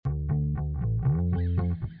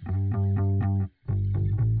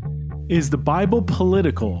Is the Bible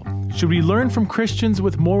political? Should we learn from Christians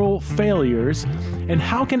with moral failures? And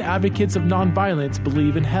how can advocates of nonviolence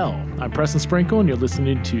believe in hell? I'm Preston Sprinkle, and you're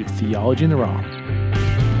listening to Theology in the Raw.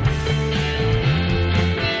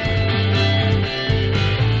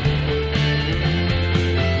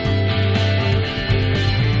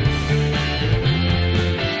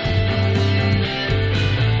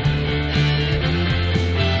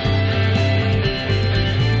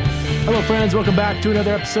 Hello, friends. Welcome back to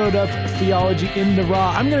another episode of Theology in the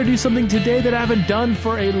Raw. I'm going to do something today that I haven't done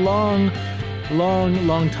for a long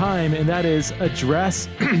time, and that is address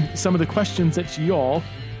some of the questions that you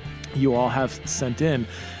all have sent in.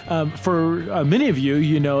 For many of you,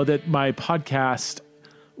 you know that my podcast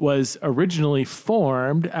was originally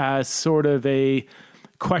formed as sort of a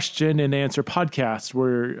question and answer podcast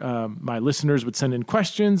where my listeners would send in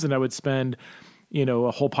questions, and I would spend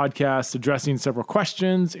a whole podcast addressing several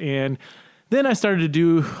questions. And then I started to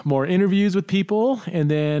do more interviews with people.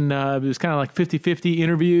 And then it was kind of like 50-50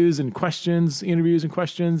 interviews and questions.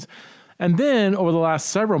 And then over the last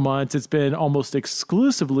several months, it's been almost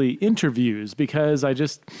exclusively interviews because I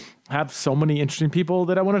just have so many interesting people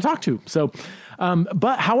that I want to talk to. So,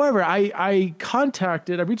 but however, I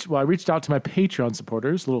reached out to my Patreon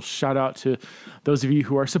supporters. A little shout out to those of you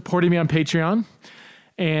who are supporting me on Patreon.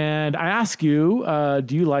 And I ask you,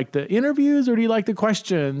 do you like the interviews or do you like the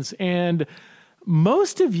questions? And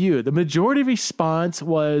most of you, the majority response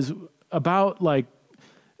was about like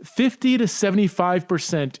 50 to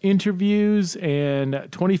 75% interviews and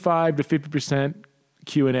 25 to 50%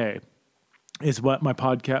 Q&A is what my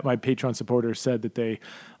Patreon supporters said that they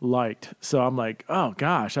liked. So I'm like, oh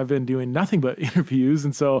gosh, I've been doing nothing but interviews.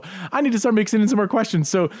 And so I need to start mixing in some more questions.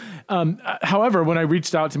 So, however, when I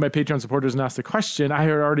reached out to my Patreon supporters and asked the question, I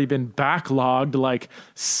had already been backlogged like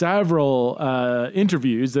several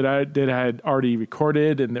interviews that I had already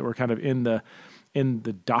recorded and that were kind of in the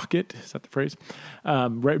docket, is that the phrase?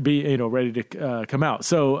 Ready to come out.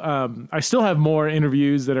 So I still have more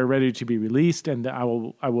interviews that are ready to be released, and I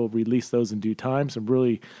will release those in due time. Some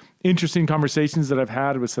really interesting conversations that I've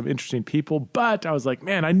had with some interesting people. But I was like,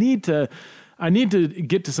 man, I need to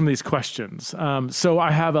get to some of these questions. So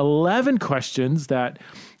I have 11 questions that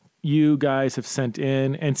you guys have sent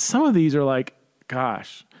in, and some of these are like,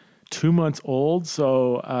 gosh, 2 months old.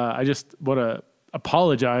 So I just want to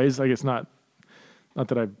apologize. I guess not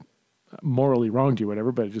that I've morally wronged you, or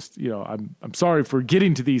whatever, but just, I'm sorry for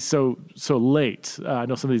getting to these so late. I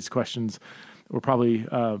know some of these questions were probably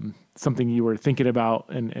something you were thinking about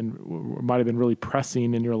and might have been really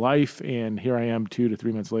pressing in your life. And here I am 2 to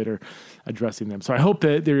 3 months later addressing them. So I hope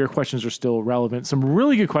that your questions are still relevant. Some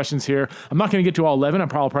really good questions here. I'm not going to get to all 11. I'll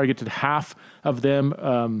probably get to half of them,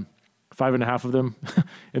 5.5 of them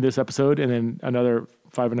in this episode, and then another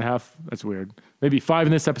 5.5. That's weird. Maybe 5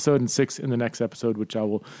 in this episode and 6 in the next episode, which I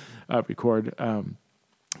will record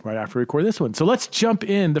right after I record this one. So let's jump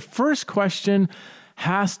in. The first question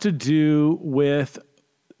has to do with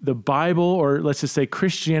the Bible, or let's just say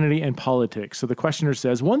Christianity and politics. So the questioner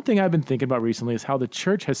says, one thing I've been thinking about recently is how the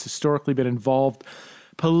church has historically been involved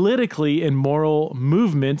politically in moral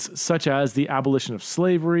movements such as the abolition of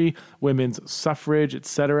slavery, women's suffrage,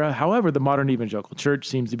 etc. However, the modern evangelical church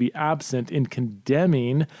seems to be absent in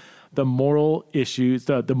condemning the moral issues,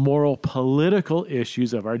 the moral political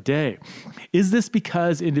issues of our day. Is this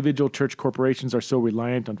because individual church corporations are so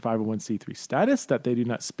reliant on 501c3 status that they do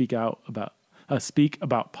not speak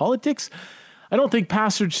about politics? I don't think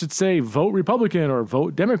pastors should say vote Republican or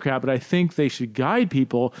vote Democrat, but I think they should guide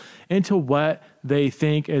people into what they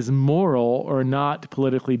think is moral or not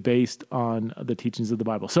politically based on the teachings of the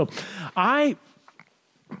Bible. So let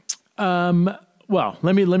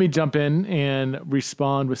me jump in and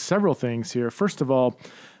respond with several things here. First of all,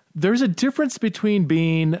 there's a difference between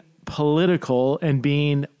being political and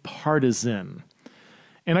being partisan.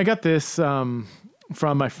 And I got this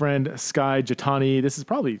from my friend Sky Jatani. This is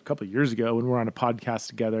probably a couple of years ago when we were on a podcast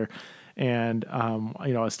together. And, I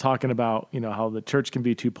was talking about, how the church can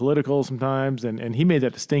be too political sometimes. And he made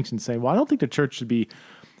that distinction saying, well, I don't think the church should be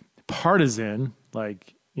partisan,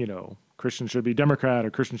 like, Christians should be Democrat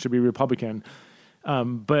or Christians should be Republican.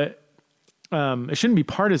 But it shouldn't be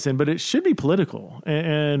partisan, but it should be political.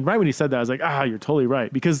 And right when he said that, I was like, you're totally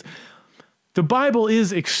right. Because the Bible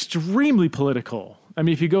is extremely political. I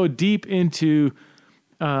mean, if you go deep into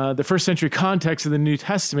the first century context of the New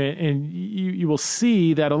Testament, and you will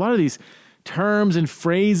see that a lot of these terms and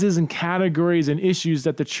phrases and categories and issues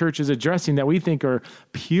that the church is addressing that we think are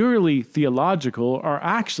purely theological are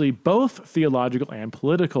actually both theological and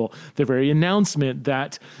political. The very announcement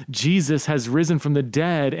that Jesus has risen from the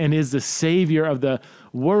dead and is the Savior of the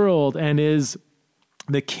world and is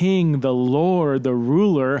the king, the Lord, the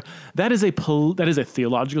ruler, that is a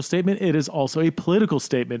theological statement. It is also a political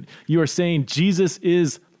statement. You are saying Jesus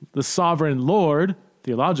is the sovereign Lord,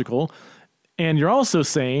 theological, and you're also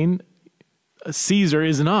saying Caesar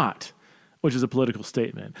is not, which is a political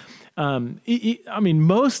statement. I mean,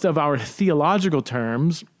 most of our theological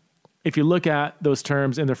terms, if you look at those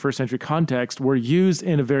terms in their first century context, were used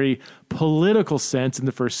in a very political sense in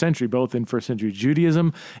the first century, both in first century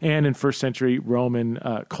Judaism and in first century Roman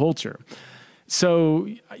culture. So,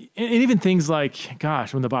 and even things like,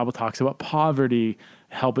 gosh, when the Bible talks about poverty,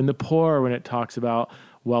 helping the poor, when it talks about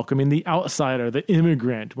welcoming the outsider, the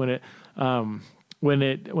immigrant, when it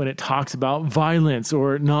talks about violence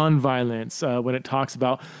or nonviolence, when it talks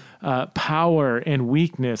about power and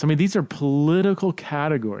weakness. I mean, these are political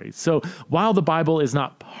categories. So while the Bible is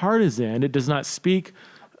not partisan, it does not speak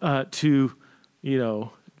to,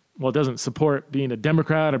 it doesn't support being a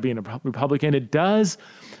Democrat or being a Republican. It does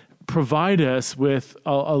provide us with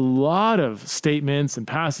a lot of statements and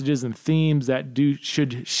passages and themes that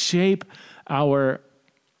should shape our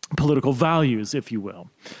political values, if you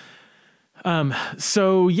will.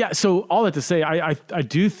 So all that to say, I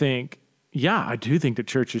do think that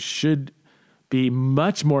churches should be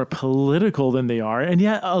much more political than they are, and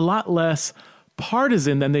yet a lot less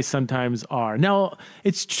partisan than they sometimes are. Now,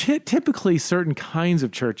 it's typically certain kinds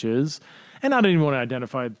of churches, and I don't even want to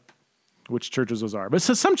identify which churches those are, but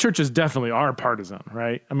so some churches definitely are partisan,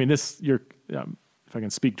 right? I mean, if I can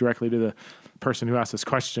speak directly to the person who asked this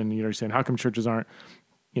question, you're saying, how come churches aren't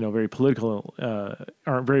very political,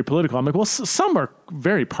 I'm like, well, some are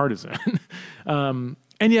very partisan.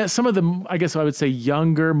 And yet some of them, I guess I would say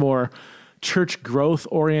younger, more church growth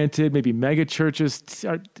oriented, maybe mega churches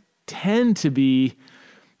tend to be,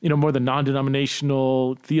 more the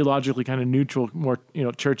non-denominational, theologically kind of neutral, more,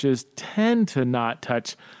 churches tend to not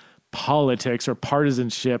touch politics or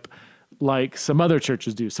partisanship like some other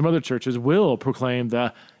churches do. Some other churches will proclaim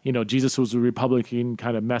the, Jesus was a Republican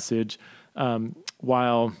kind of message,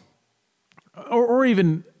 while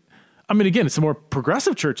even, I mean, again, some more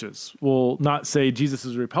progressive churches will not say Jesus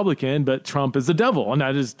is a Republican, but Trump is the devil, and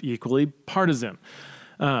that is equally partisan.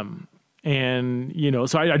 So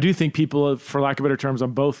I do think people, for lack of better terms,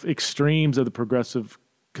 on both extremes of the progressive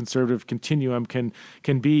conservative continuum can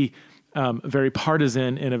be very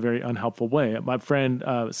partisan in a very unhelpful way. My friend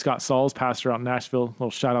Scott Sauls, pastor out in Nashville, a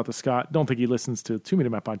little shout out to Scott. Don't think he listens to too many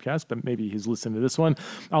of my podcasts, but maybe he's listening to this one.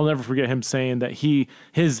 I'll never forget him saying that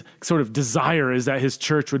his sort of desire is that his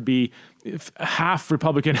church would be half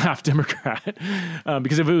Republican, half Democrat,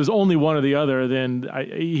 because if it was only one or the other, then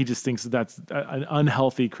he just thinks that's an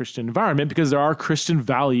unhealthy Christian environment, because there are Christian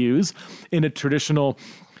values in a traditional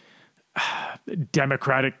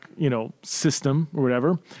democratic, system or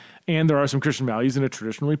whatever. And there are some Christian values in a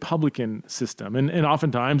traditional Republican system. And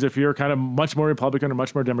oftentimes, if you're kind of much more Republican or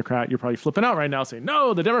much more Democrat, you're probably flipping out right now saying,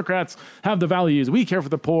 no, the Democrats have the values. We care for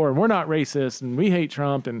the poor, and we're not racist, and we hate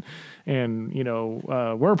Trump, and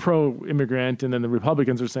we're pro-immigrant. And then the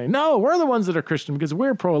Republicans are saying, no, we're the ones that are Christian because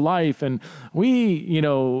we're pro-life, and we,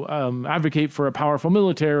 advocate for a powerful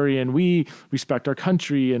military, and we respect our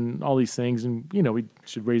country and all these things. And, we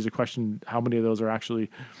should raise a question, how many of those are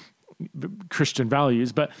actually Christian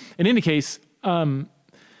values? But in any case, so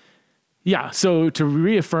to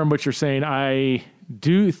reaffirm what you're saying, I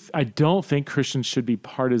don't think Christians should be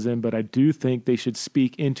partisan, but I do think they should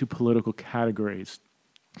speak into political categories.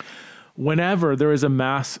 Whenever there is a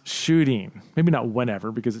mass shooting, maybe not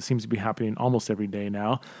whenever, because it seems to be happening almost every day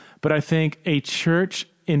now, but I think a church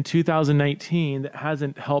in 2019 that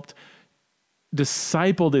hasn't helped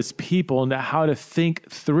disciple its people into how to think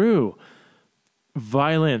through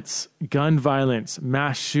violence, gun violence,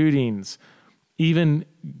 mass shootings, even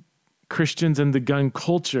Christians and the gun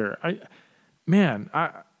culture. I'm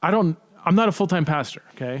not a full-time pastor,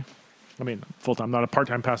 okay? I mean, full-time, I'm not a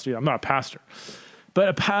part-time pastor. I'm not a pastor. But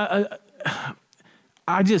if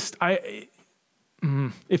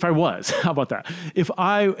I was, how about that? If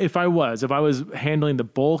I was handling the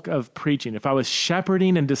bulk of preaching, if I was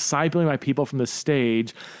shepherding and discipling my people from the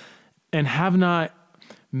stage and have not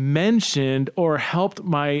mentioned or helped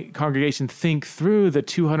my congregation think through the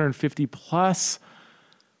 250 plus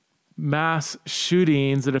mass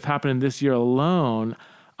shootings that have happened in this year alone,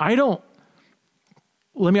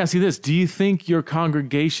 let me ask you this. Do you think your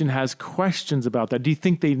congregation has questions about that? Do you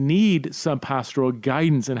think they need some pastoral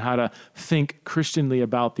guidance in how to think Christianly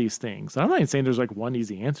about these things? I'm not even saying there's like one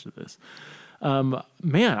easy answer to this.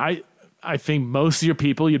 I think most of your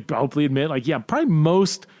people, you'd probably admit, probably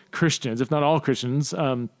most Christians, if not all Christians,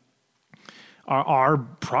 are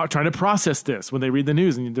trying to process this when they read the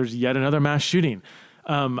news and there's yet another mass shooting.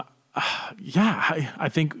 I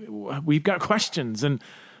think we've got questions and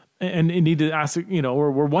need to ask,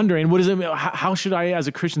 or we're wondering, what is it? How should I, as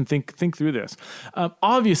a Christian, think through this?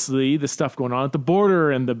 Obviously, the stuff going on at the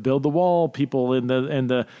border and the build the wall people and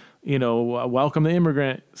the welcome the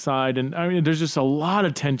immigrant side, and I mean, there's just a lot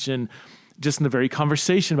of tension just in the very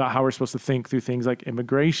conversation about how we're supposed to think through things like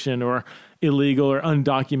immigration or illegal or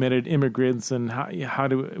undocumented immigrants, and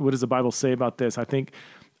what does the Bible say about this? I think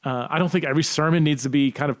I don't think every sermon needs to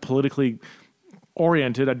be kind of politically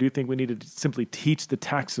oriented. I do think we need to simply teach the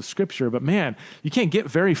text of Scripture, but man, you can't get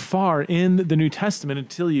very far in the New Testament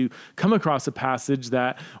until you come across a passage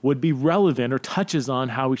that would be relevant or touches on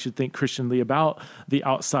how we should think Christianly about the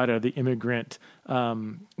outsider, the immigrant,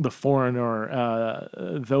 the foreigner,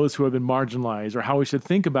 those who have been marginalized, or how we should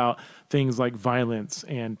think about things like violence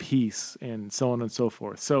and peace and so on and so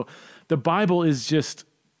forth. So the Bible is just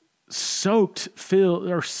soaked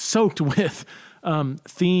with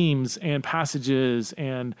themes and passages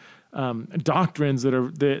and doctrines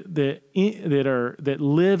that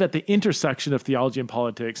live at the intersection of theology and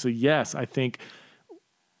politics. So yes, I think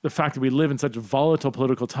the fact that we live in such volatile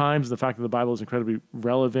political times, the fact that the Bible is incredibly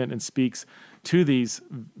relevant and speaks to these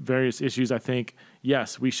various issues, I think,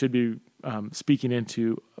 yes, we should be speaking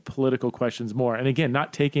into political questions more. And again,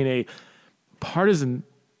 not taking a partisan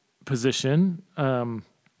position.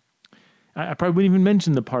 I probably wouldn't even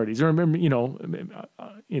mention the parties, or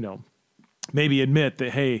maybe admit that,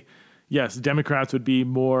 hey, yes, Democrats would be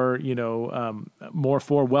more, more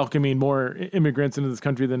for welcoming more immigrants into this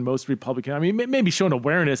country than most Republicans. I mean, maybe showing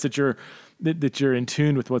awareness that you're in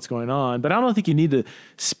tune with what's going on. But I don't think you need to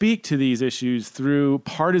speak to these issues through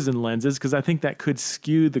partisan lenses, because I think that could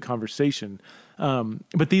skew the conversation.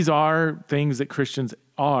 But these are things that Christians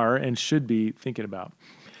are and should be thinking about.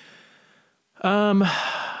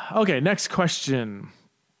 Okay, next question.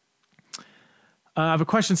 I have a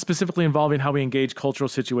question specifically involving how we engage cultural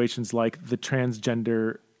situations like the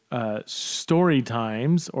transgender story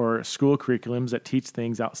times or school curriculums that teach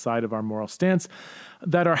things outside of our moral stance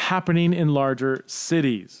that are happening in larger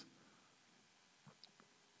cities.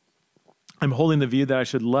 I'm holding the view that I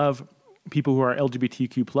should love people who are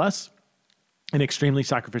LGBTQ+ in extremely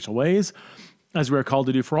sacrificial ways, as we're called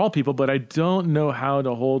to do for all people, but I don't know how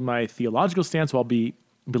to hold my theological stance while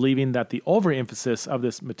believing that the overemphasis of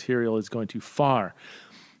this material is going too far.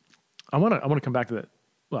 I want to come back to that.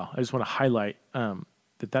 Well, I just want to highlight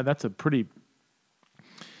that's a pretty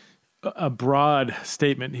broad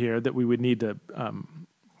statement here that we would need to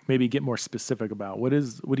maybe get more specific about. What do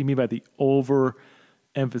you mean by the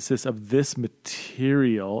overemphasis of this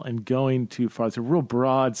material and going too far? It's a real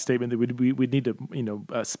broad statement that we'd need to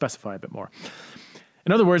specify a bit more.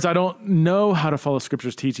 In other words, I don't know how to follow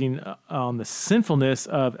Scripture's teaching on the sinfulness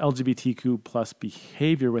of LGBTQ+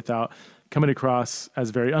 behavior without coming across as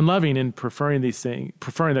very unloving and preferring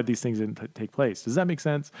that these things didn't take place. Does that make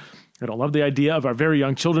sense? I don't love the idea of our very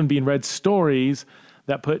young children being read stories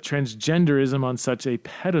that put transgenderism on such a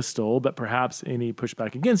pedestal, but perhaps any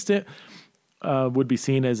pushback against it would be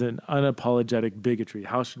seen as an unapologetic bigotry.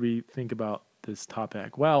 How should we think about this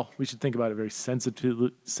topic? Well, we should think about it very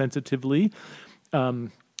sensitively.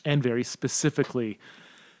 And very specifically.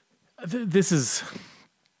 This is,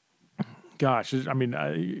 gosh, I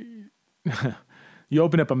mean, you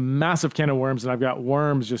open up a massive can of worms, and I've got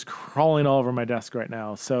worms just crawling all over my desk right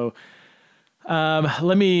now. So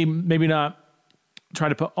let me maybe not try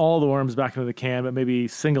to put all the worms back into the can, but maybe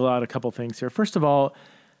single out a couple things here. First of all,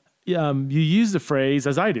 you use the phrase,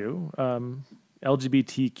 as I do,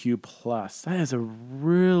 LGBTQ+. That is a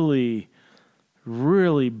really,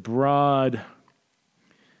 really broad,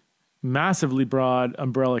 massively broad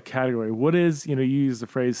umbrella category. What is, you use the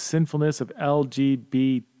phrase sinfulness of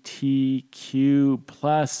LGBTQ+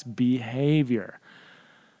 behavior.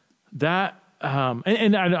 That,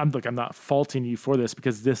 and I'm not faulting you for this,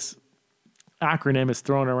 because this acronym is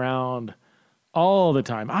thrown around all the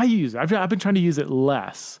time. I've been trying to use it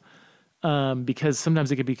less, because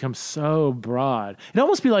sometimes it can become so broad. It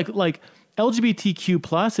almost be like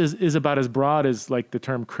LGBTQ+ is about as broad as like the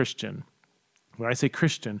term Christian. When I say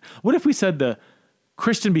Christian, what if we said the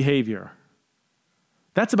Christian behavior?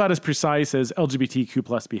 That's about as precise as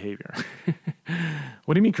LGBTQ+ behavior.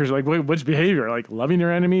 What do you mean Christian? Like, which behavior? Like loving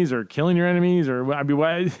your enemies or killing your enemies? Or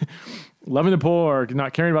loving the poor, or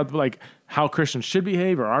not caring about like how Christians should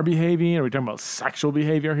behave or are behaving? Are we talking about sexual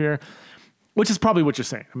behavior here? Which is probably what you're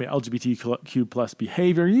saying. I mean, LGBTQ+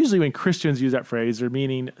 behavior. Usually when Christians use that phrase, they're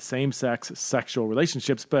meaning same-sex sexual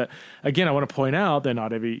relationships. But again, I want to point out that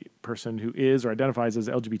not every person who is or identifies as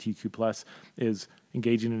LGBTQ+ is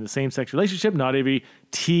engaging in the same-sex relationship. Not every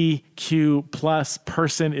TQ+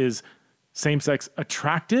 person is same-sex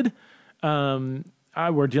attracted.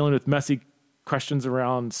 We're dealing with messy questions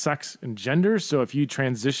around sex and gender. So if you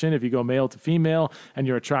transition, if you go male to female and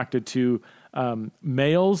you're attracted to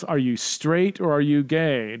males, are you straight or are you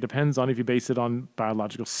gay? It depends on if you base it on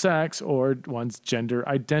biological sex or one's gender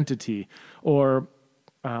identity or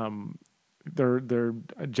their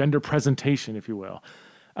gender presentation, if you will.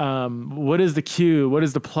 What is the Q? What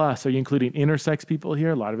is the plus? Are you including intersex people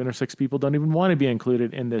here? A lot of intersex people don't even want to be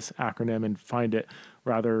included in this acronym and find it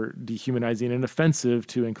rather dehumanizing and offensive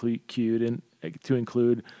to include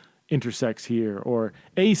intersex here. Or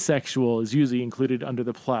asexual is usually included under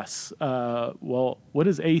the plus. Well, what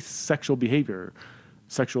is asexual behavior?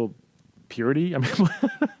 Sexual purity? I mean,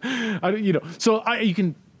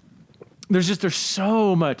 there's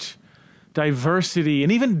so much diversity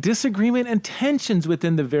and even disagreement and tensions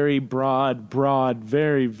within the very broad,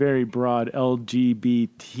 very, very broad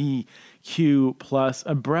LGBTQ plus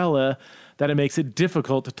umbrella that it makes it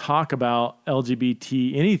difficult to talk about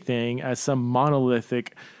LGBT anything as some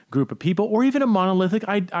monolithic group of people or even a monolithic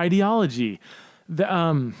ideology.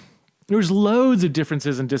 There's loads of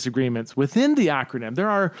differences and disagreements within the acronym. There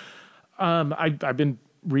are, I've been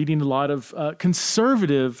reading a lot of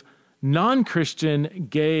conservative, non-Christian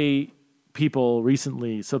gay people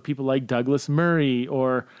recently. So people like Douglas Murray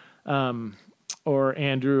or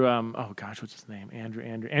Andrew, what's his name?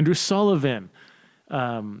 Andrew Sullivan,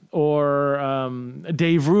 or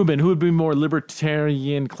Dave Rubin, who would be more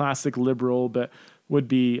libertarian, classic liberal, but would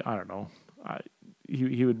be, I don't know,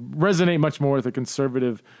 he would resonate much more with a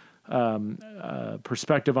conservative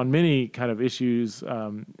perspective on many kind of issues,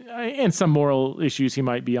 and some moral issues. He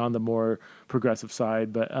might be on the more progressive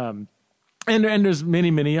side, but and there's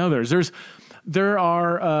many others. There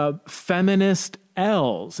are feminist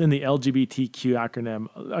L's in the LGBTQ acronym.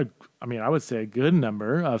 I would say a good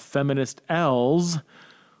number of feminist L's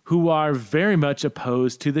who are very much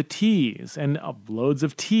opposed to the T's, and loads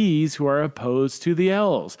of T's who are opposed to the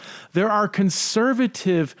L's. There are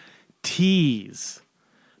conservative T's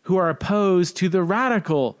who are opposed to the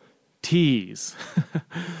radical T's.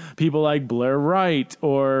 People like Blair Wright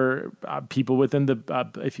or people within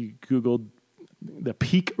if you Googled the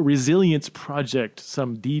Peak Resilience Project,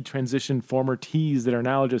 some detransitioned former T's that are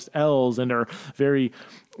now just L's and are very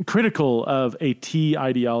critical of a T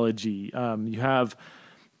ideology. You have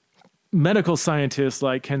medical scientists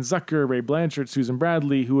like Ken Zucker, Ray Blanchard, Susan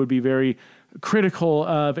Bradley, who would be very critical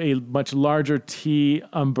of a much larger T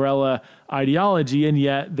umbrella ideology, and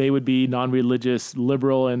yet they would be non-religious,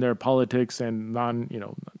 liberal in their politics, and not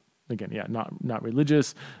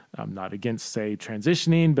religious, not against, say,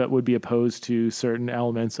 transitioning, but would be opposed to certain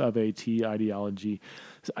elements of a T ideology.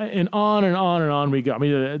 And on and on and on we go. I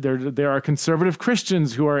mean, there are conservative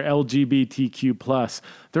Christians who are LGBTQ plus.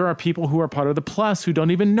 There are people who are part of the plus who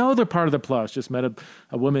don't even know they're part of the plus. Just met a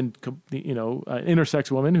woman, an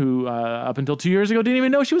intersex woman who up until 2 years ago didn't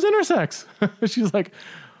even know she was intersex. She was like,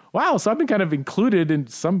 wow, so I've been kind of included in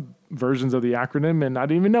some versions of the acronym and I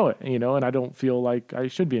didn't even know it, and I don't feel like I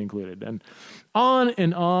should be included. And on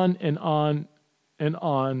and on and on and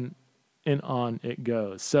on and on it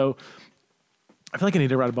goes. So I feel like I need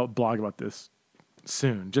to write a blog about this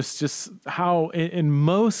soon. Just how in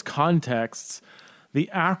most contexts, the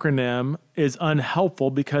acronym is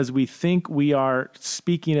unhelpful because we think we are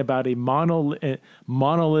speaking about a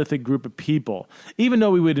monolithic group of people. Even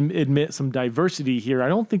though we would admit some diversity here, I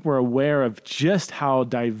don't think we're aware of just how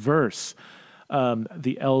diverse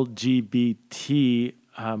the LGBT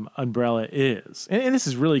umbrella is. And this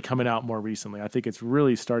is really coming out more recently. I think it's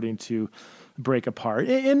really starting to break apart.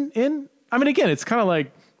 Again, it's kind of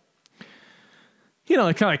like, kind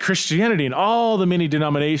of like Christianity and all the many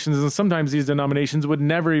denominations. And sometimes these denominations would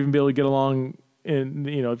never even be able to get along. And,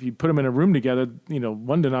 if you put them in a room together,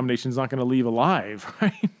 one denomination is not going to leave alive,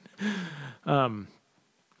 right?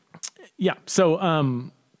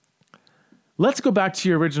 So let's go back to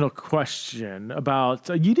your original question about,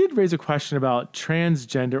 you did raise a question about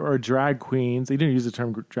transgender or drag queens. You didn't use the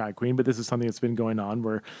term drag queen, but this is something that's been going on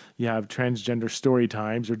where you have transgender story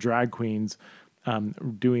times or drag queens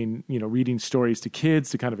doing, reading stories to kids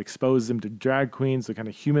to kind of expose them to drag queens, to kind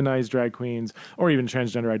of humanize drag queens or even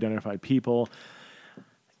transgender identified people.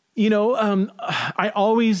 I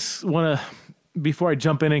always want to, before I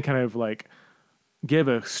jump in and kind of like give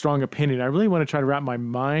a strong opinion, I really want to try to wrap my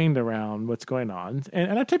mind around what's going on.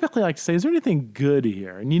 And I typically like to say, is there anything good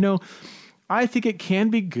here? And, I think it can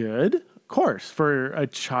be good, of course, for a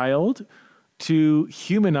child to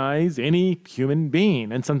humanize any human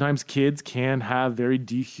being. And sometimes kids can have very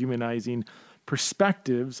dehumanizing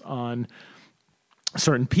perspectives on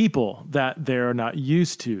certain people that they're not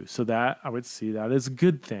used to. So that I would see that as a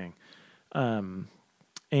good thing.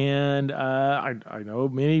 And I know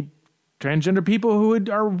many transgender people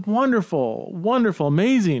who are wonderful, wonderful,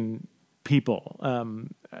 amazing people, who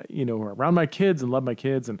are around my kids and love my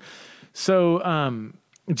kids. And so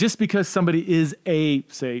just because somebody is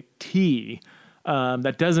say, T,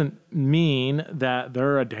 that doesn't mean that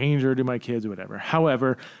they're a danger to my kids or whatever.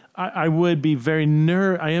 However, I would be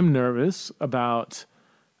I am nervous about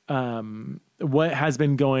what has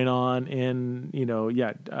been going on in,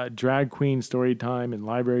 drag queen story time in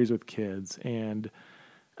libraries with kids. And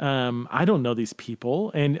I don't know these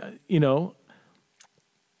people. And,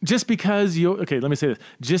 just because let me say this.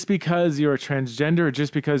 Just because you're a transgender or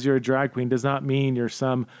just because you're a drag queen does not mean you're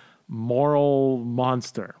some moral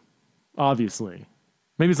monster, obviously.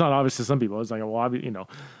 Maybe it's not obvious to some people. It's like, well,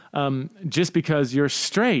 just because you're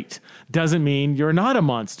straight doesn't mean you're not a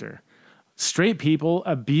monster. Straight people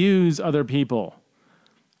abuse other people.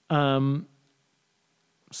 Some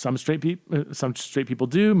straight people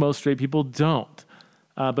do. Most straight people don't.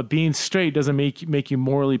 But being straight doesn't make you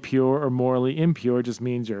morally pure or morally impure. It just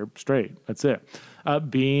means you're straight. That's it.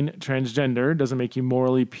 Being transgender doesn't make you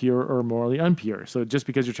morally pure or morally impure. So just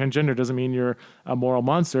because you're transgender doesn't mean you're a moral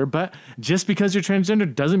monster. But just because you're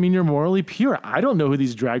transgender doesn't mean you're morally pure. I don't know who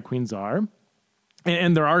these drag queens are.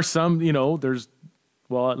 And there are some, there's,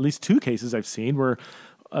 at least two cases I've seen where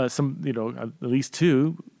at least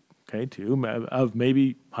two of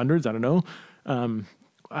maybe hundreds, I don't know,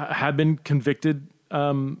 have been convicted.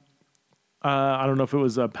 I don't know if it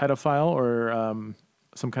was a pedophile or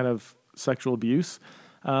some kind of sexual abuse,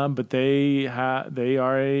 but they have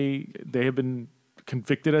been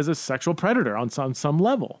convicted as a sexual predator on some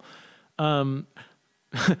level. That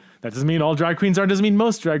doesn't mean all drag queens are. Doesn't mean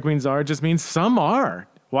most drag queens are. It just means some are.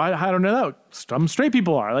 Why? I don't know. Some straight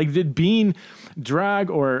people are. Like being drag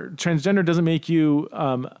or transgender doesn't make you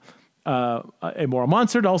a moral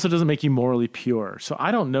monster. It also doesn't make you morally pure. So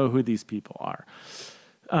I don't know who these people are.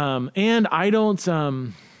 And I don't,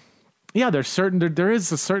 there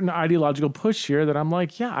is a certain ideological push here that I'm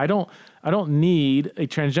like, I don't need a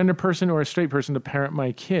transgender person or a straight person to parent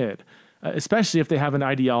my kid, especially if they have an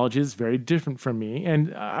ideology that's very different from me.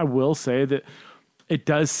 And I will say that it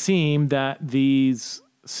does seem that these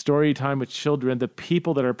story time with children, the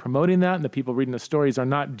people that are promoting that and the people reading the stories are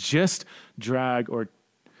not just drag or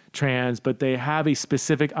trans, but they have a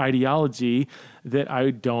specific ideology that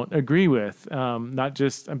I don't agree with. Not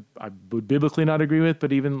just I would biblically not agree with,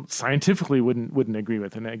 but even scientifically wouldn't agree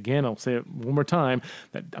with. And again, I'll say it one more time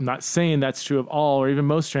that I'm not saying that's true of all or even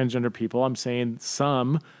most transgender people. I'm saying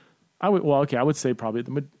some. I would say probably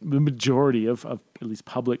the majority of at least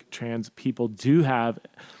public trans people do have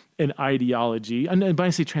an ideology. And when I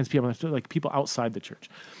say trans people, I feel like people outside the church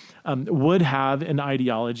would have an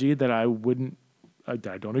ideology that I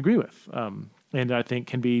don't agree with, and I think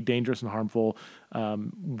can be dangerous and harmful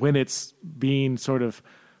when it's being sort of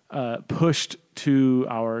pushed to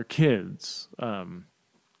our kids. I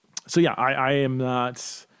am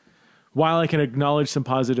not, while I can acknowledge some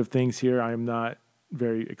positive things here, I am not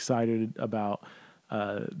very excited about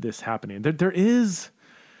this happening. There is,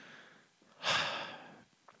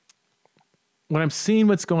 when I'm seeing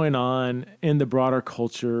what's going on in the broader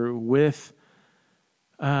culture with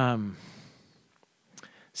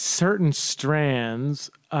certain strands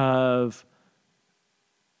of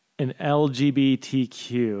an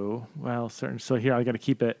LGBTQ, so here I got to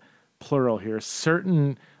keep it plural here,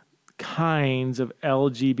 certain kinds of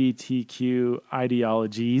LGBTQ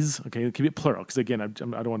ideologies, okay, keep it plural, because again, I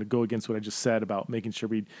don't want to go against what I just said about making sure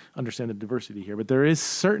we understand the diversity here, but there is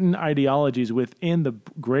certain ideologies within the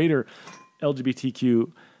greater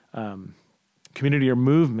LGBTQ community or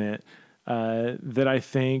movement that I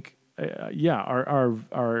think are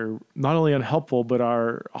not only unhelpful but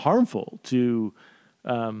are harmful to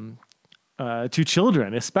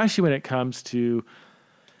children, especially when it comes to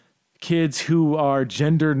kids who are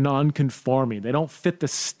gender non-conforming. They don't fit the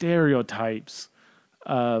stereotypes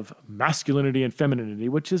of masculinity and femininity,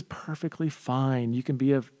 which is perfectly fine. You can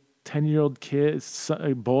be a 10-year-old kid,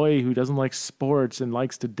 a boy who doesn't like sports and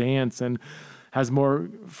likes to dance and has more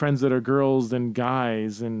friends that are girls than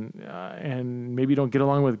guys, and maybe don't get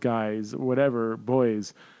along with guys, whatever,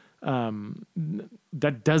 boys.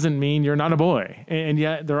 That doesn't mean you're not a boy. And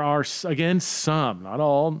yet there are, again, some, not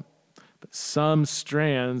all, but some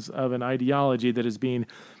strands of an ideology that is being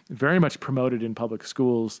very much promoted in public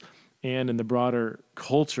schools and in the broader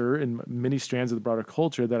culture, in many strands of the broader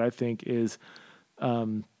culture, that I think is, I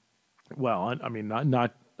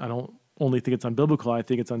don't only think it's unbiblical. I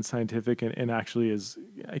think it's unscientific and actually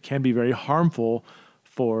it can be very harmful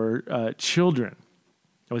for children.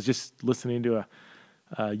 I was just listening to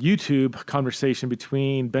YouTube conversation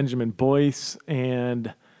between Benjamin Boyce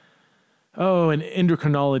and an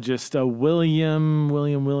endocrinologist, William,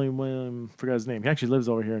 forgot his name. He actually lives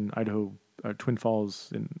over here in Idaho, Twin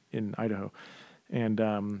Falls in Idaho.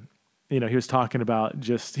 And, he was talking about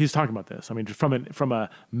this. I mean, from a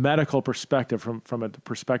medical perspective, from a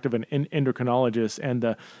perspective of an endocrinologist, and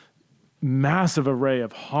the massive array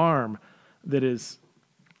of harm that is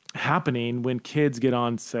happening when kids get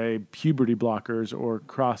on, say, puberty blockers or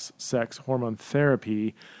cross-sex hormone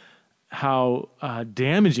therapy, how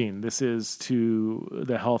damaging this is to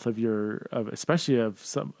the health of especially of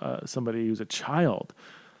somebody who's a child.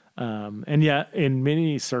 And yet, in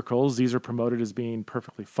many circles, these are promoted as being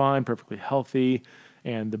perfectly fine, perfectly healthy,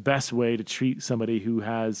 and the best way to treat somebody who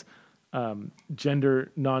has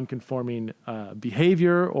gender non-conforming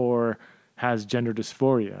behavior or has gender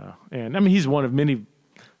dysphoria. And I mean, he's one of many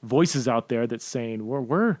voices out there that's saying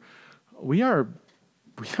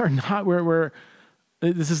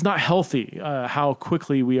this is not healthy. How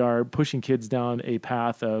quickly we are pushing kids down a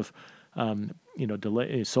path of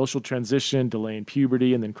delay social transition, delaying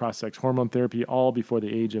puberty, and then cross-sex hormone therapy, all before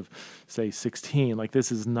the age of, say, 16. Like,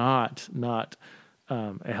 this is not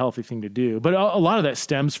a healthy thing to do. But a lot of that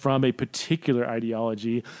stems from a particular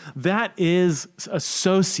ideology that is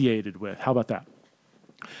associated with, how about that?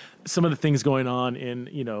 Some of the things going on in,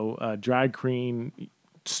 drag queen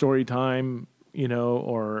story time,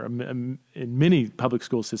 or in many public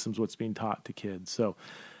school systems, what's being taught to kids. So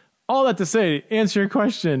all that to say, answer your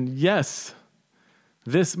question, yes,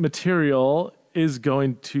 this material is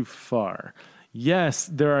going too far. Yes,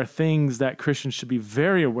 there are things that Christians should be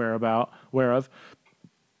very aware of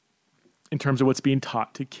in terms of what's being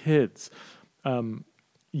taught to kids.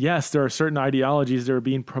 Yes, there are certain ideologies that are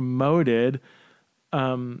being promoted,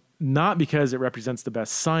 not because it represents the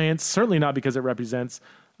best science, certainly not because it represents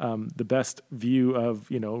the best view of,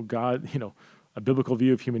 God, a biblical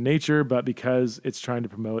view of human nature, but because it's trying to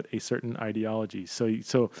promote a certain ideology.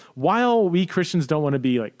 So while we Christians don't want to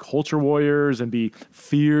be like culture warriors and be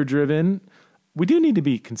fear-driven, we do need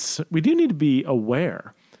to be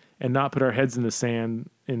aware and not put our heads in the sand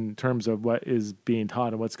in terms of what is being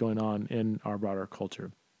taught and what's going on in our broader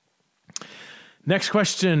culture. Next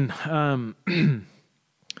question.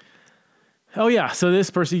 So this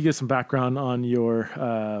person, you get some background on your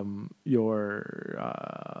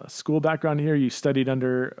school background here. You studied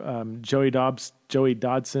under Joey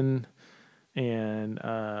Dodson, and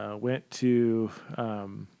went to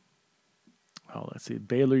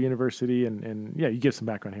Baylor University, and you give some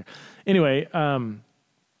background here. Anyway,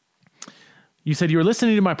 you said you were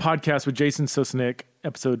listening to my podcast with Jason Sosnick,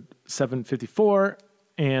 episode 754,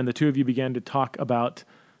 and the two of you began to talk about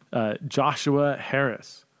Joshua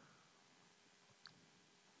Harris.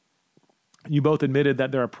 You both admitted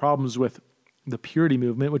that there are problems with the purity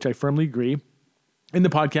movement, which I firmly agree. In the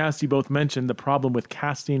podcast, you both mentioned the problem with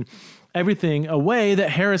casting everything away that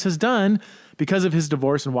Harris has done because of his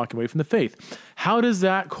divorce and walking away from the faith. How does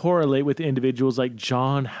that correlate with individuals like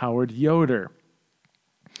John Howard Yoder?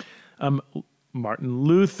 Martin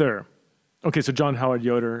Luther. Okay, so John Howard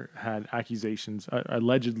Yoder had accusations,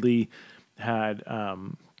 allegedly had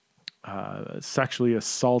sexually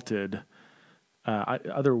assaulted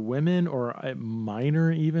other women, or a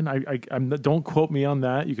minor even. I'm don't quote me on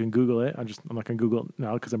that. You can Google it. I'm not going to Google it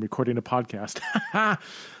now because I'm recording a podcast.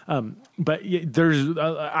 But there's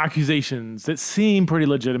accusations that seem pretty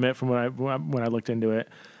legitimate from when I looked into it,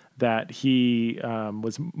 that he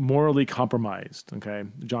was morally compromised. Okay,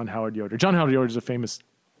 John Howard Yoder. John Howard Yoder is a famous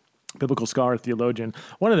biblical scholar, theologian,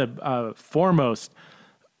 one of the foremost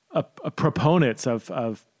proponents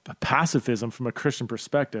of pacifism from a Christian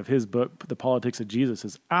perspective. His book, The Politics of Jesus,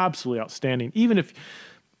 is absolutely outstanding. Even if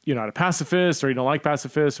you're not a pacifist or you don't like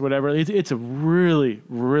pacifists or whatever, it's a really,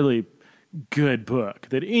 really good book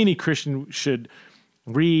that any Christian should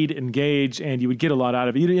read, engage, and you would get a lot out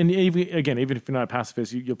of it. And even if you're not a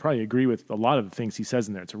pacifist, you'll probably agree with a lot of the things he says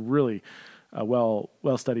in there. It's a really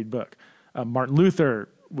well-studied book. Martin Luther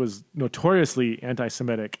was notoriously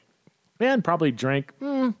anti-Semitic and probably drank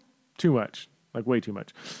too much. Like way too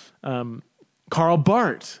much. Karl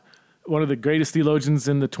Barth, one of the greatest theologians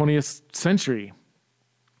in the 20th century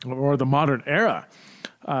or the modern era.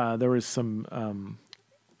 There was some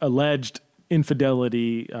alleged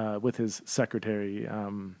infidelity with his secretary. I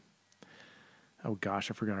forgot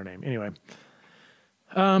her name. Anyway.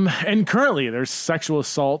 And currently there's sexual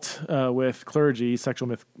assault with clergy,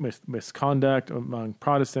 sexual misconduct among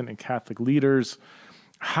Protestant and Catholic leaders.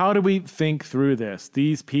 How do we think through this?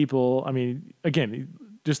 These people, I mean, again,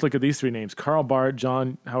 just look at these three names: Karl Barth,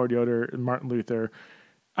 John Howard Yoder, and Martin Luther.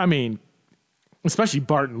 I mean, especially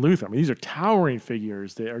Barton Luther. I mean, these are towering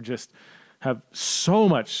figures. They are just have so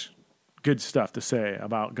much good stuff to say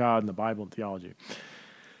about God and the Bible and theology.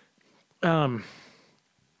 I've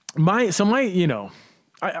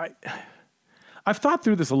thought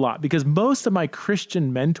through this a lot because most of my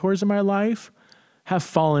Christian mentors in my life have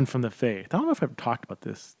fallen from the faith. I don't know if I've talked about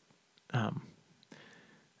this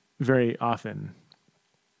very often.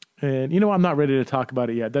 And, I'm not ready to talk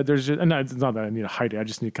about it yet. It's not that I need to hide it. I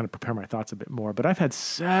just need to kind of prepare my thoughts a bit more. But I've had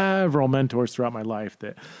several mentors throughout my life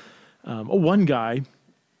that one guy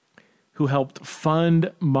who helped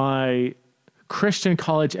fund my Christian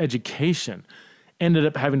college education ended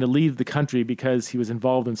up having to leave the country because he was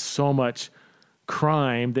involved in so much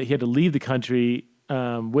crime that he had to leave the country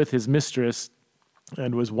with his mistress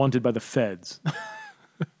and was wanted by the feds.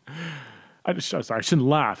 I shouldn't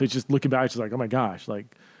laugh. It's just looking back, it's just like, oh my gosh,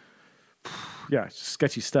 yeah,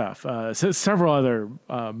 sketchy stuff. So several other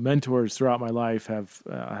mentors throughout my life have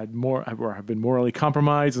been morally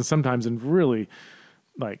compromised, and sometimes in really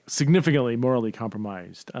significantly morally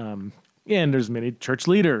compromised. And there's many church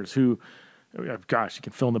leaders who, gosh, you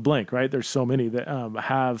can fill in the blank, right? There's so many that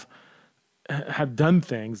have done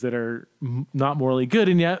things that are not morally good,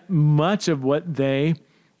 and yet much of what they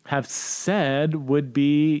have said would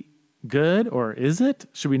be good, or is it?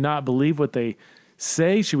 Should we not believe what they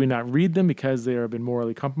say? Should we not read them because they have been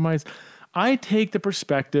morally compromised? I take the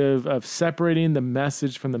perspective of separating the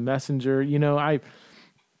message from the messenger.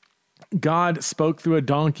 God spoke through a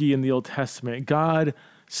donkey in the Old Testament. God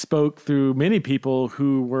spoke through many people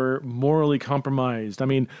who were morally compromised. I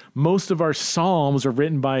mean, most of our Psalms are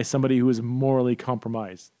written by somebody who is morally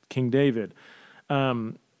compromised. King David,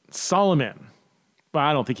 Solomon. Well,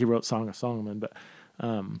 I don't think he wrote Song of Solomon, but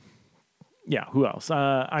who else?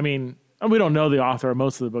 We don't know the author of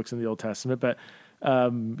most of the books in the Old Testament, but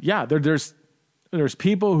there's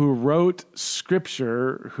people who wrote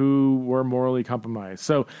scripture who were morally compromised.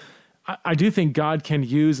 So I do think God can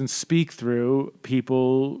use and speak through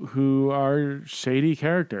people who are shady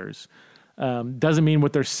characters. Doesn't mean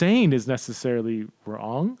what they're saying is necessarily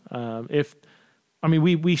wrong.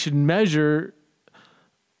 We should measure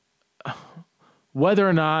whether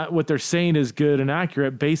or not what they're saying is good and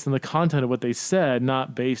accurate based on the content of what they said,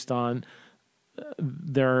 not based on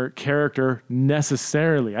their character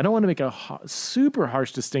necessarily. I don't want to make a super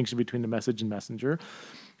harsh distinction between the message and messenger.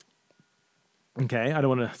 Okay, I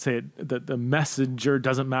don't want to say that the messenger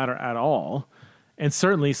doesn't matter at all. And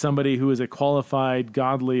certainly somebody who is a qualified,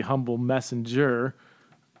 godly, humble messenger,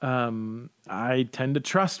 I tend to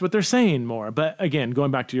trust what they're saying more. But again,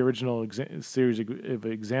 going back to the original series of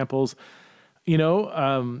examples,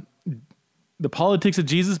 the Politics of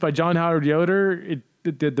Jesus by John Howard Yoder,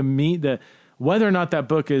 whether or not that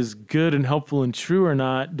book is good and helpful and true or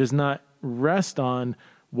not does not rest on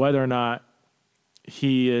whether or not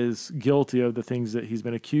he is guilty of the things that he's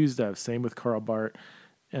been accused of. Same with Karl Barth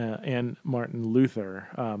and Martin Luther.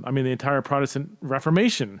 The entire Protestant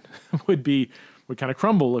Reformation would kind of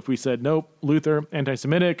crumble if we said, nope, Luther,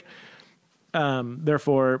 anti-Semitic.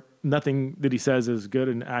 Therefore, nothing that he says is good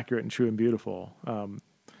and accurate and true and beautiful.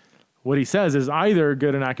 What he says is either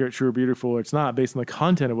good and accurate, true or beautiful, or it's not, based on the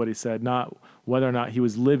content of what he said, not whether or not he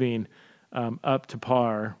was living up to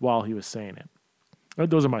par while he was saying it.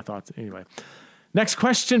 Those are my thoughts anyway. Next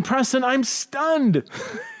question, Preston. I'm stunned.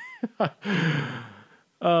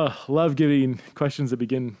 Love giving questions that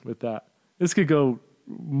begin with that. This could go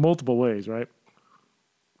multiple ways, right?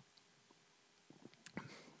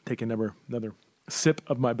 Take another sip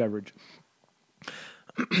of my beverage.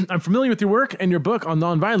 I'm familiar with your work and your book on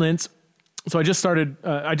nonviolence, so I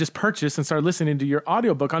just purchased and started listening to your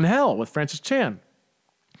audiobook on hell with Francis Chan.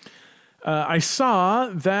 I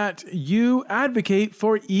saw that you advocate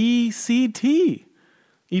for ECT,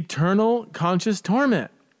 eternal conscious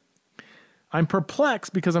torment. I'm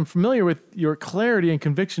perplexed because I'm familiar with your clarity and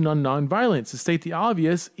conviction on nonviolence. To state the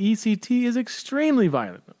obvious, ECT is extremely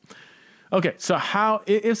violent. Okay, so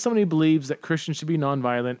if somebody believes that Christians should be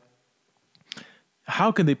nonviolent,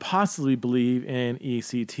 how can they possibly believe in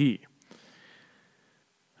ECT?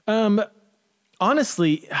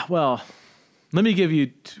 Honestly, let me give you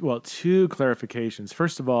two clarifications.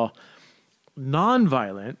 First of all,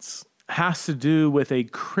 nonviolence has to do with a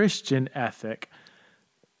Christian ethic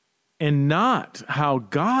and not how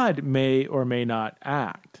God may or may not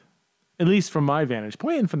act, at least from my vantage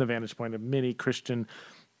point and from the vantage point of many Christian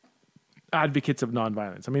advocates of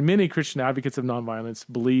nonviolence. Many Christian advocates of nonviolence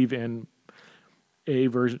believe in they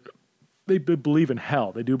believe in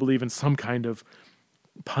hell. They do believe in some kind of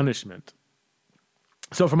punishment.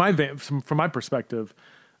 So from my perspective,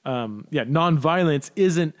 nonviolence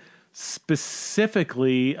isn't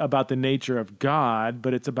specifically about the nature of God,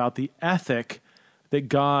 but it's about the ethic that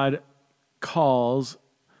God calls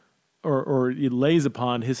or he lays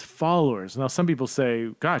upon his followers. Now, some people say,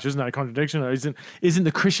 gosh, isn't that a contradiction? Or isn't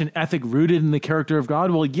the Christian ethic rooted in the character of God?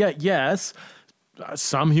 Well, yes.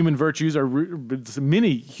 Some human virtues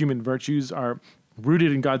many human virtues are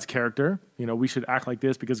rooted in God's character. We should act like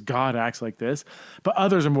this because God acts like this. But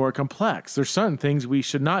others are more complex. There's certain things we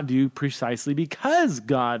should not do precisely because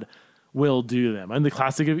God will do them. And the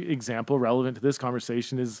classic example relevant to this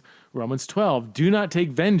conversation is Romans 12. Do not take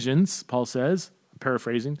vengeance, Paul says,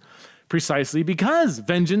 paraphrasing, precisely because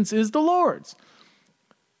vengeance is the Lord's.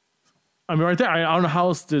 I mean, right there, I don't know how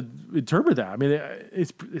else to interpret that. I mean,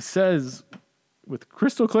 it says with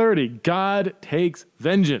crystal clarity, God takes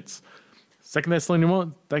vengeance. 2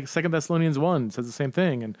 Thessalonians 1 says the same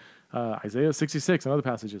thing, and Isaiah 66 and other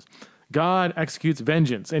passages. God executes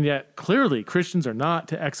vengeance, and yet clearly Christians are not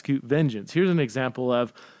to execute vengeance. Here's an example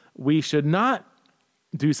of we should not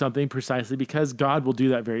do something precisely because God will do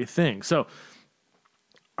that very thing. So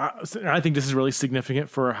I think this is really significant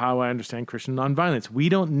for how I understand Christian nonviolence. We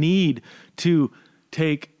don't need to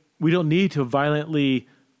violently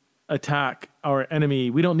attack our enemy.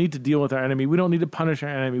 We don't need to deal with our enemy. We don't need to punish our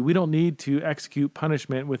enemy. We don't need to execute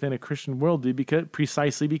punishment within a Christian worldview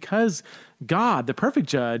precisely because God, the perfect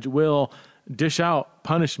judge, will dish out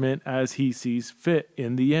punishment as he sees fit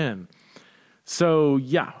in the end. So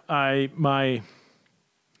yeah,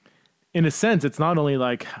 in a sense, it's not only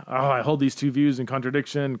like, I hold these two views in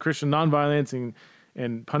contradiction, Christian nonviolence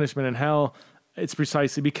and punishment in hell. It's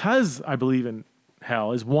precisely because I believe in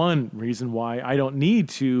hell is one reason why I don't need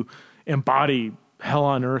to embody hell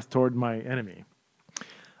on earth toward my enemy.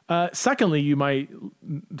 Secondly,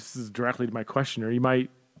 this is directly to my questioner, you might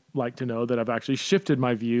like to know that I've actually shifted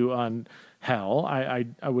my view on hell. I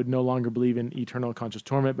would no longer believe in eternal conscious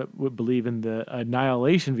torment, but would believe in the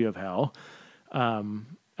annihilation view of hell.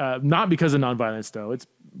 Not because of nonviolence, though. It's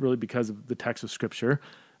really because of the text of Scripture.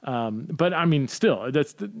 But I mean, still,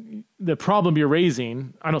 that's the problem you're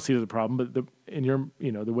raising. I don't see it as a problem, but the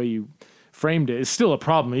way you framed it is still a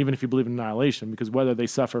problem, even if you believe in annihilation, because whether they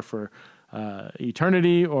suffer for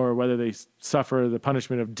eternity or whether they suffer the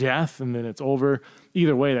punishment of death and then it's over,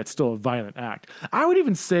 either way, that's still a violent act. I would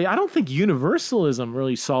even say I don't think universalism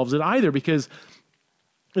really solves it either, because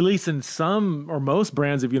at least in some or most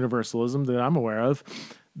brands of universalism that I'm aware of,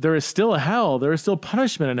 there is still a hell. There is still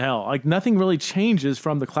punishment in hell. Like nothing really changes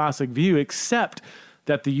from the classic view, except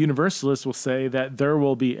that the universalists will say that there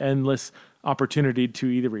will be endless opportunity to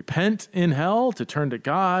either repent in hell, to turn to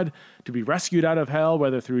God, to be rescued out of hell,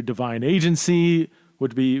 whether through divine agency,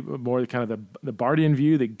 would be more kind of the Bardian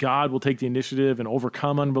view that God will take the initiative and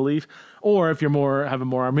overcome unbelief, or if you're have a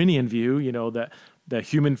more Arminian view, that the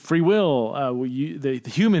human free will, the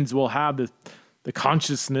humans will have the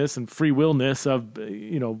consciousness and free willness of,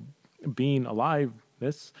 being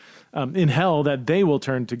aliveness in hell, that they will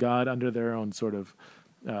turn to God under their own sort of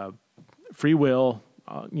free will,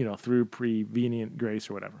 through prevenient grace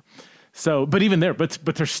or whatever. So, but even there, but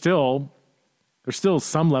there's still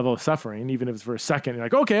some level of suffering, even if it's for a second. You're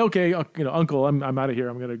like, okay, Uncle, I'm out of here.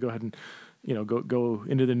 I'm going to go ahead and, go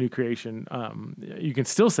into the new creation. You can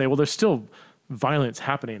still say, well, there's still violence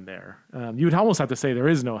happening there. You would almost have to say there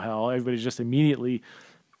is no hell. Everybody's just immediately,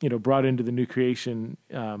 brought into the new creation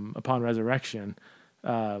upon resurrection.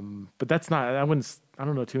 But that's not. I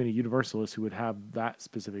don't know too many universalists who would have that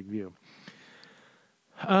specific view.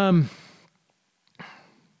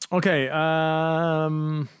 Okay.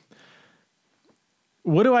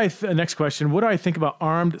 Next question. What do I think about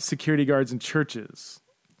armed security guards in churches?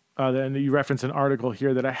 Then you reference an article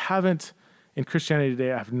here that I haven't. In Christianity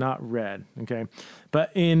Today, I have not read, okay?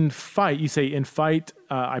 But in fight,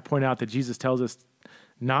 I point out that Jesus tells us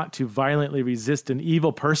not to violently resist an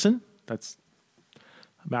evil person. That's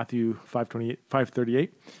Matthew 5:38.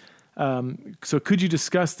 So could you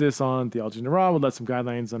discuss this on Theology in the Raw? We'll let some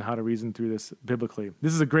guidelines on how to reason through this biblically.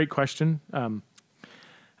 This is a great question. I'm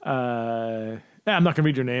not going to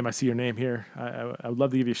read your name. I see your name here. I would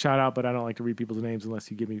love to give you a shout out, but I don't like to read people's names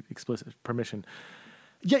unless you give me explicit permission.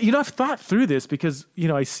 Yeah, I've thought through this because,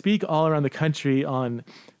 I speak all around the country on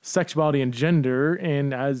sexuality and gender.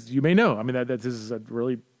 And as you may know, I mean, that this is a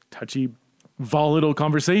really touchy, volatile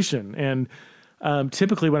conversation. And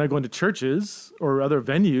typically when I go into churches or other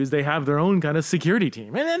venues, they have their own kind of security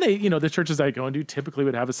team. And then they, the churches I go into typically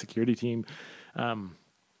would have a security team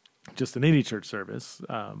just in any church service.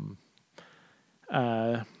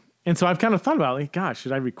 And so I've kind of thought about, like, gosh,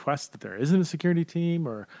 should I request that there isn't a security team,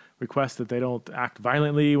 or request that they don't act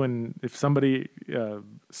violently if somebody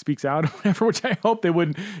speaks out or whatever, which I hope they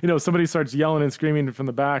wouldn't. Somebody starts yelling and screaming from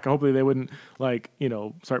the back, hopefully they wouldn't,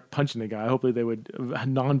 start punching the guy. Hopefully they would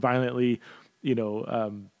non-violently,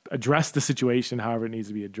 address the situation however it needs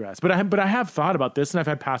to be addressed. But I have thought about this, and I've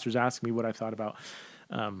had pastors ask me what I thought about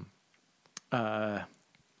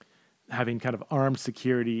having kind of armed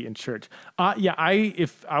security in church.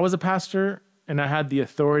 If I was a pastor and I had the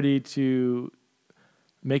authority to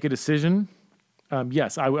make a decision,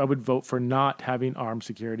 yes, I would vote for not having armed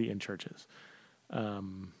security in churches.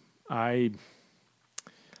 Why?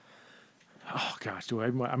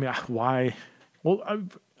 Well,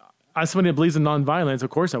 as somebody that believes in nonviolence, of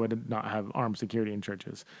course I would not have armed security in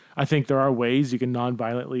churches. I think there are ways you can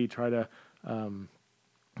nonviolently try to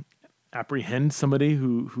apprehend somebody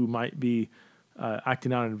who might be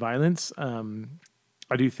acting out in violence.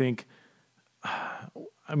 I do think,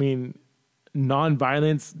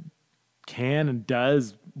 nonviolence can and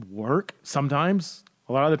does work sometimes,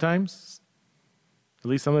 a lot of the times, at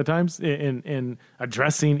least some of the times, in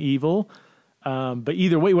addressing evil. But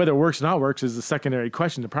either way, whether it works or not works is the secondary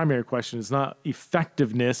question. The primary question is not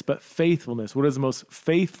effectiveness, but faithfulness. What is the most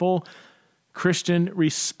faithful Christian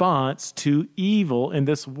response to evil in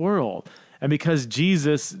this world? And because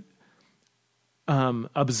Jesus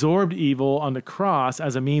absorbed evil on the cross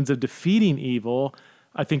as a means of defeating evil,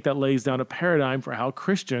 I think that lays down a paradigm for how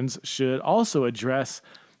Christians should also address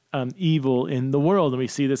evil in the world. And we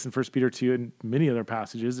see this in 1 Peter 2 and many other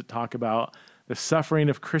passages that talk about the suffering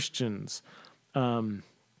of Christians,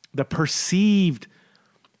 the perceived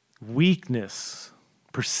weakness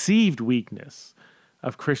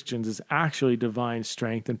of Christians is actually divine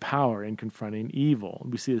strength and power in confronting evil.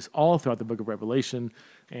 We see this all throughout the book of Revelation,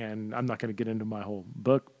 and I'm not going to get into my whole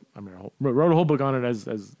book. I wrote a whole book on it, as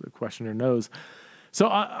the questioner knows. So,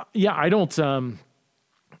 I don't...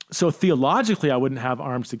 So theologically, I wouldn't have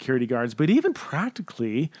armed security guards, but even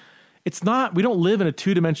practically, we don't live in a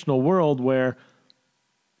two-dimensional world where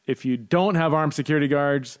if you don't have armed security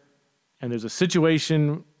guards and there's a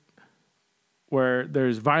situation where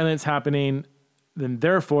there's violence happening, then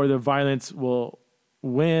therefore the violence will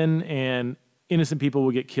win and innocent people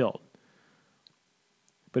will get killed.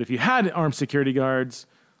 But if you had armed security guards,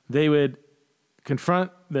 they would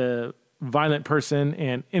confront the violent person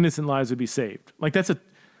and innocent lives would be saved. Like that's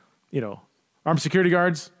armed security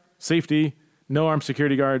guards, safety, no armed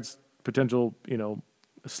security guards, potential,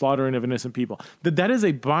 slaughtering of innocent people. That is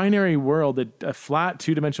a binary world, a flat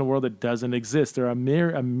two-dimensional world that doesn't exist. There are a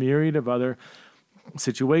myriad of other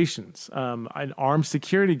situations. An armed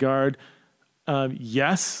security guard,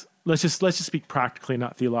 yes. Let's just speak practically,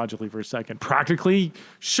 not theologically for a second. Practically,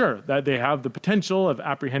 sure, that they have the potential of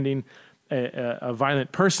apprehending a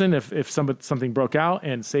violent person if something broke out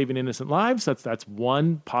and saving innocent lives. That's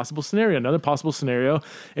one possible scenario. Another possible scenario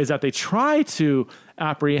is that they try to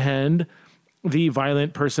apprehend the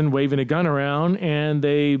violent person waving a gun around and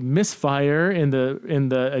they misfire in the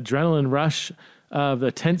adrenaline rush of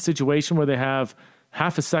the tense situation where they have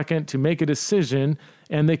half a second to make a decision,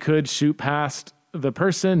 and they could shoot past the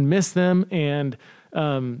person, miss them, and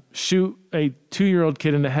shoot a 2-year-old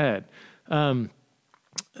kid in the head.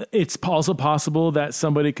 It's also possible that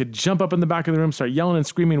somebody could jump up in the back of the room, start yelling and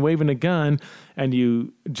screaming, waving a gun, and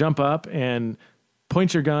you jump up and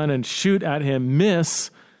point your gun and shoot at him,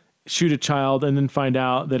 shoot a child, and then find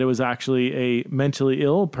out that it was actually a mentally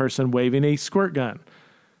ill person waving a squirt gun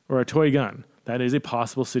or a toy gun. That is a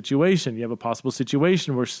possible situation. You have a possible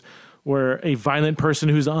situation where a violent person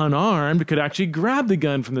who's unarmed could actually grab the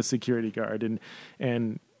gun from the security guard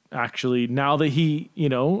and actually, now that he,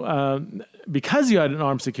 because you had an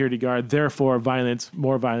armed security guard, therefore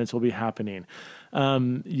more violence will be happening. I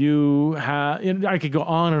could go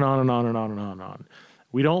on and on and on and on and on and on.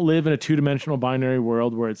 We don't live in a two-dimensional binary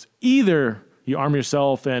world where it's either you arm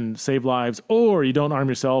yourself and save lives, or you don't arm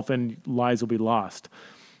yourself and lives will be lost.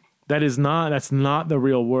 That's not the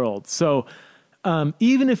real world. So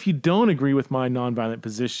even if you don't agree with my nonviolent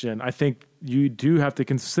position, I think you do have to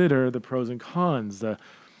consider the pros and cons, the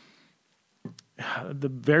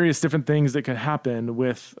various different things that could happen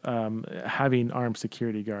with having armed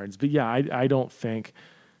security guards. But yeah, I don't think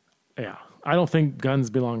guns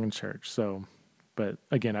belong in church. So, but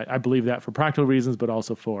again, I believe that for practical reasons, but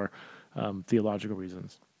also for theological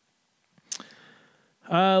reasons.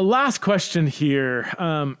 Last question here.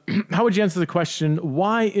 How would you answer the question,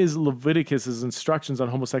 why is Leviticus's instructions on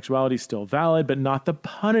homosexuality still valid, but not the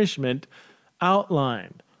punishment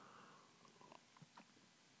outlined?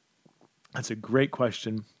 That's a great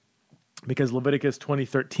question, because Leviticus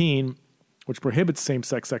 20:13 which prohibits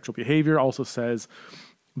same-sex sexual behavior, also says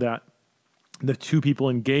that the two people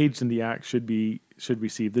engaged in the act should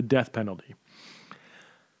receive the death penalty.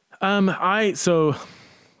 My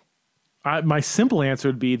simple answer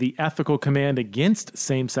would be the ethical command against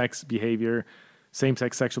same-sex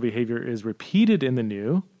sexual behavior is repeated in the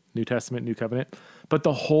New Testament, New Covenant, but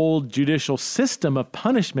the whole judicial system of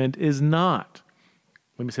punishment is not.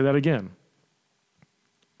 Let me say that again.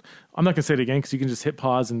 I'm not going to say it again because you can just hit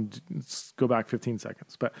pause and go back 15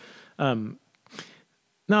 seconds. But no,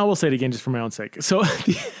 we'll say it again just for my own sake. So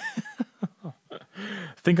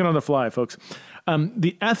thinking on the fly, folks.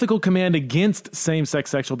 The ethical command against same-sex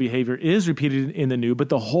sexual behavior is repeated in the New, but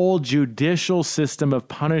the whole judicial system of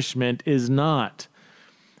punishment is not.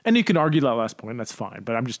 And you can argue that last point, that's fine.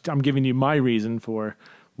 But I'm giving you my reason for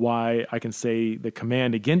why I can say the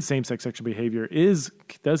command against same-sex sexual behavior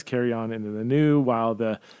does carry on into the New, while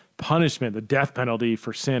the punishment, the death penalty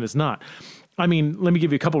for sin is not. I mean, let me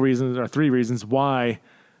give you a couple reasons, or 3 reasons why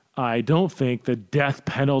I don't think the death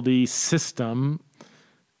penalty system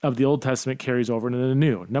of the Old Testament carries over into the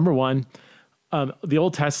New. Number one, the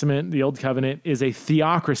Old Testament, the Old Covenant, is a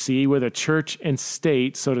theocracy with a church and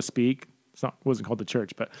state, so to speak. It wasn't called the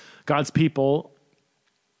church, but God's people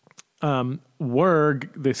were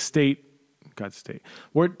the state, God's state.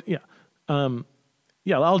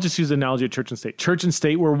 I'll just use the analogy of church and state. Church and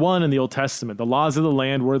state were one in the Old Testament. The laws of the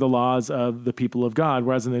land were the laws of the people of God,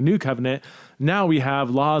 whereas in the New Covenant, now we have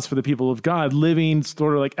laws for the people of God living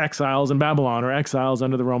sort of like exiles in Babylon or exiles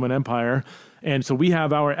under the Roman Empire. And so we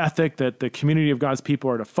have our ethic that the community of God's people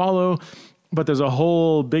are to follow, but there's a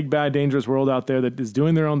whole big, bad, dangerous world out there that is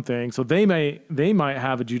doing their own thing. So they might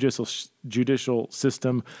have a judicial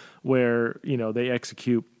system where, they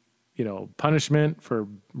execute punishment for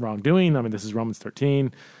wrongdoing. I mean, this is Romans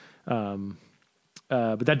 13. But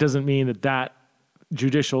that doesn't mean that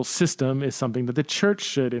judicial system is something that the church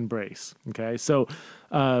should embrace. Okay. So,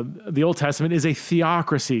 the Old Testament is a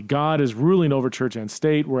theocracy. God is ruling over church and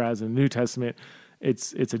state, whereas in the New Testament,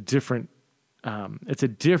 it's a different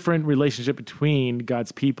relationship between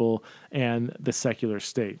God's people and the secular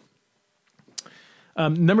state.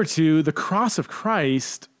 Number 2, the cross of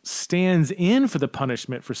Christ stands in for the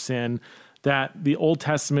punishment for sin that the Old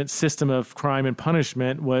Testament system of crime and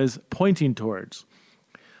punishment was pointing towards.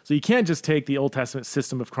 So you can't just take the Old Testament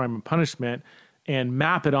system of crime and punishment and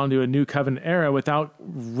map it onto a New Covenant era without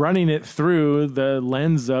running it through the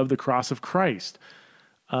lens of the cross of Christ.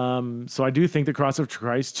 So I do think the cross of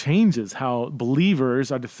Christ changes how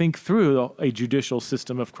believers are to think through a judicial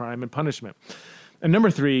system of crime and punishment. And number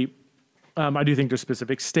 3, I do think there's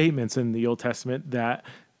specific statements in the Old Testament that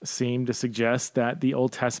seem to suggest that the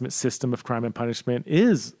Old Testament system of crime and punishment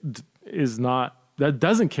that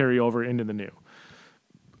doesn't carry over into the New.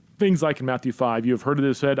 Things like in Matthew 5, you have heard of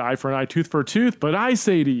this said, eye for an eye, tooth for a tooth, but I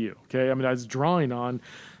say to you, okay? I mean, I was drawing on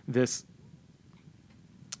this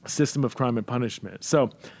system of crime and punishment. So,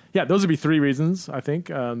 yeah, those would be 3 reasons, I think,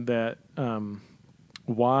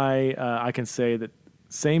 why I can say that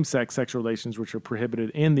same-sex sexual relations, which are prohibited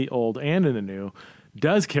in the Old and in the New,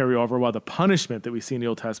 does carry over, while the punishment that we see in the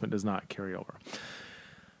Old Testament does not carry over.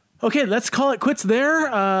 Okay, let's call it quits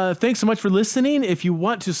there. Thanks so much for listening. If you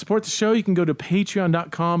want to support the show, you can go to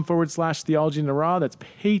patreon.com/theology in the raw. That's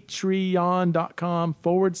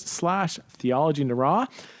patreon.com/theology in the raw.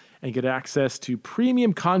 And get access to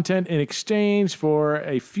premium content in exchange for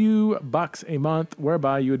a few bucks a month,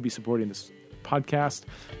 whereby you would be supporting this podcast,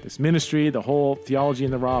 this ministry, the whole Theology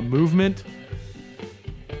in the Raw movement.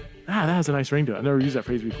 That has a nice ring to it. I've never used that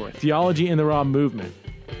phrase before. Theology in the Raw movement.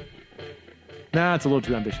 Nah, it's a little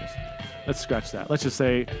too ambitious. Let's scratch that. Let's just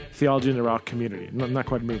say Theology in the Raw community. Not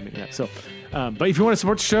quite a movement yet. So, but if you want to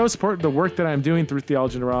support the show, support the work that I'm doing through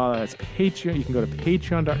Theology in the Raw, that's Patreon. You can go to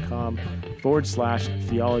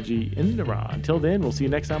patreon.com/theology in the raw. Until then, we'll see you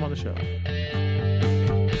next time on the show.